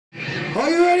Are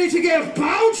you ready to get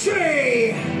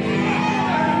bouncy?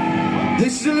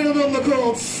 This is a little number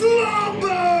called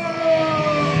Slumber!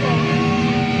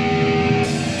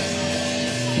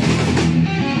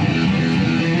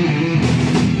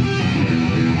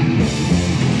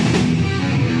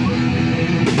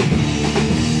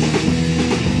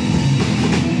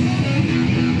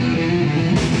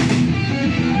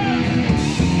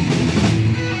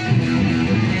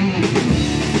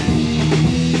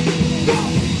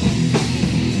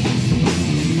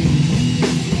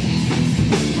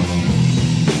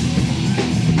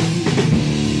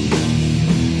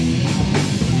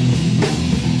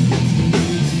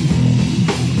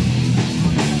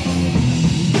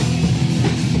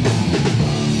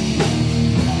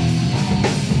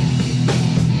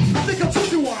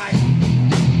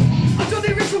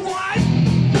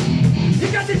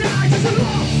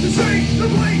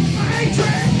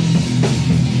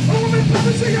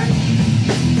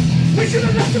 We should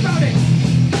have left about it.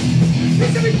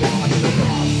 It's every part of the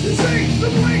law to see the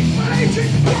way my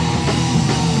hatred.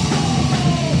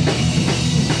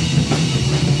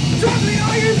 Dudley,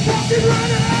 are you fucking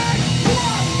ready?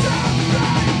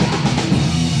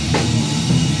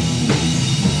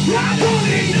 I don't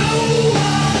need no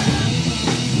one.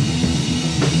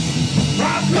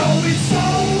 I'm going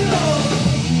solo.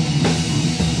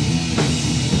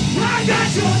 I got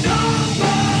your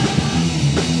number.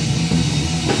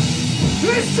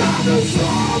 It's time to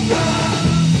slumber.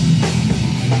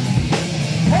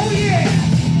 Oh yeah.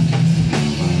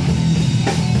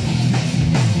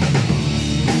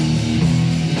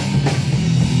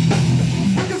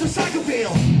 Here comes a psycho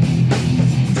pill.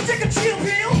 To take a chill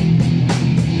pill.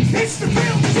 It's the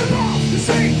pill to law to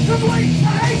see the blame my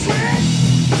hatred.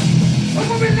 Oh,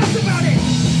 what we left about it.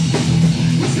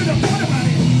 We should have thought about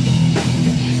it.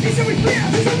 It's every fear,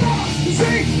 it's a law to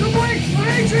see the blame my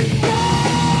hatred.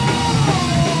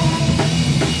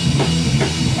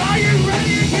 Are you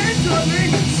ready again, Dudley?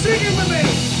 Sing it with me!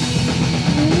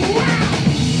 Wow!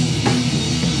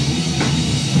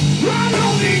 I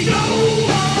don't need no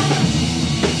one.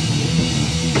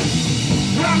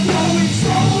 I'm going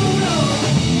solo.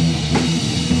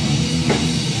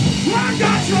 I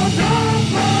got your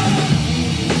number.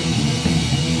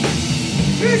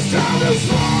 It's time to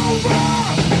slumber.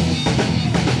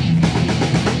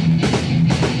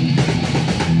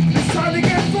 It's time to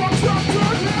get fucked up,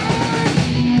 Dudley.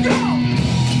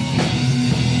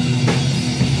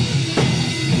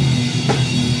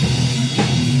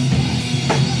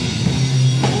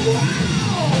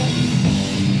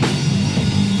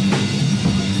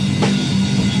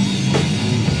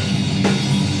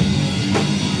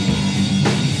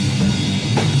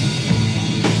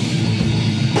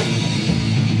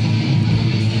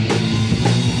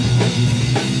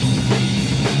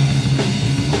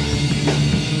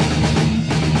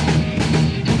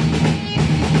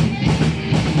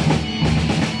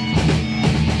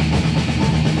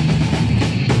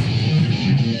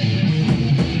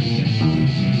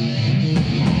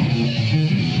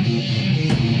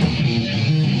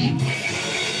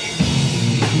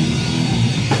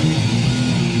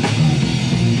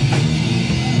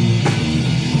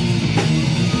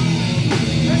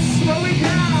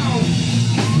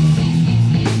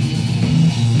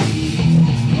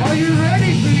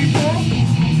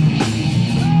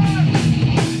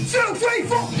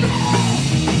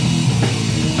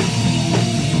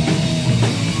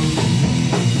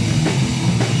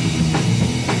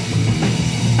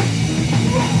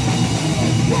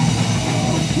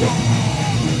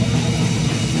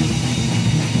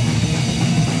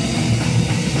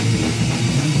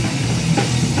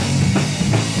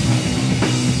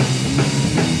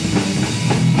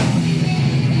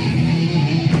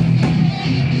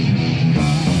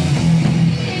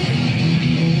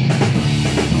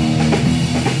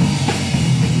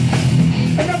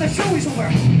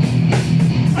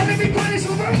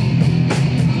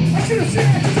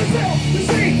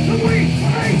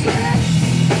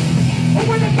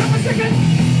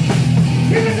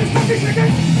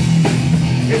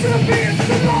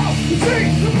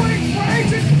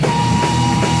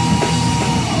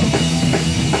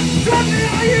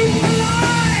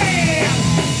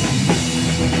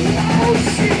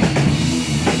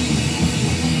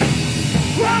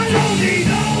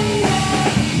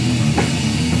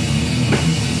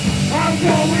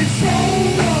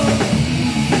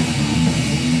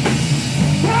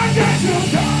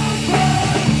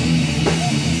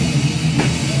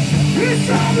 It's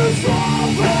time to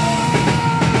slumber.